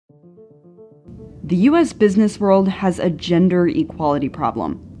The US business world has a gender equality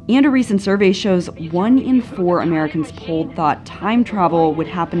problem. And a recent survey shows 1 in 4 Americans polled thought time travel would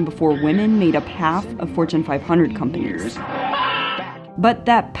happen before women made up half of Fortune 500 companies. But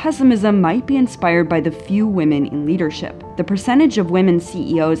that pessimism might be inspired by the few women in leadership. The percentage of women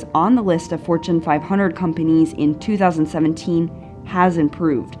CEOs on the list of Fortune 500 companies in 2017 has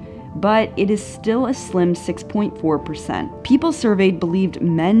improved, but it is still a slim 6.4%. People surveyed believed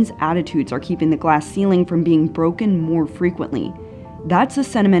men's attitudes are keeping the glass ceiling from being broken more frequently. That's a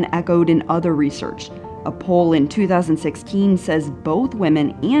sentiment echoed in other research. A poll in 2016 says both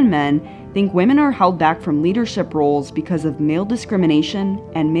women and men think women are held back from leadership roles because of male discrimination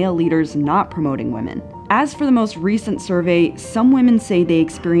and male leaders not promoting women. As for the most recent survey, some women say they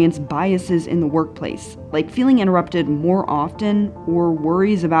experience biases in the workplace, like feeling interrupted more often or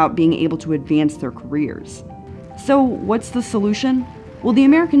worries about being able to advance their careers. So what's the solution? Well, the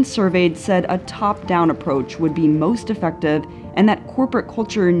Americans surveyed said a top-down approach would be most effective and that corporate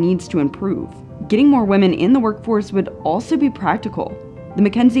culture needs to improve. Getting more women in the workforce would also be practical. The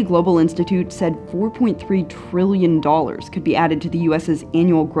McKinsey Global Institute said $4.3 trillion could be added to the US's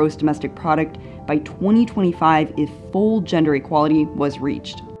annual gross domestic product by 2025 if full gender equality was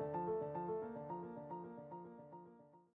reached.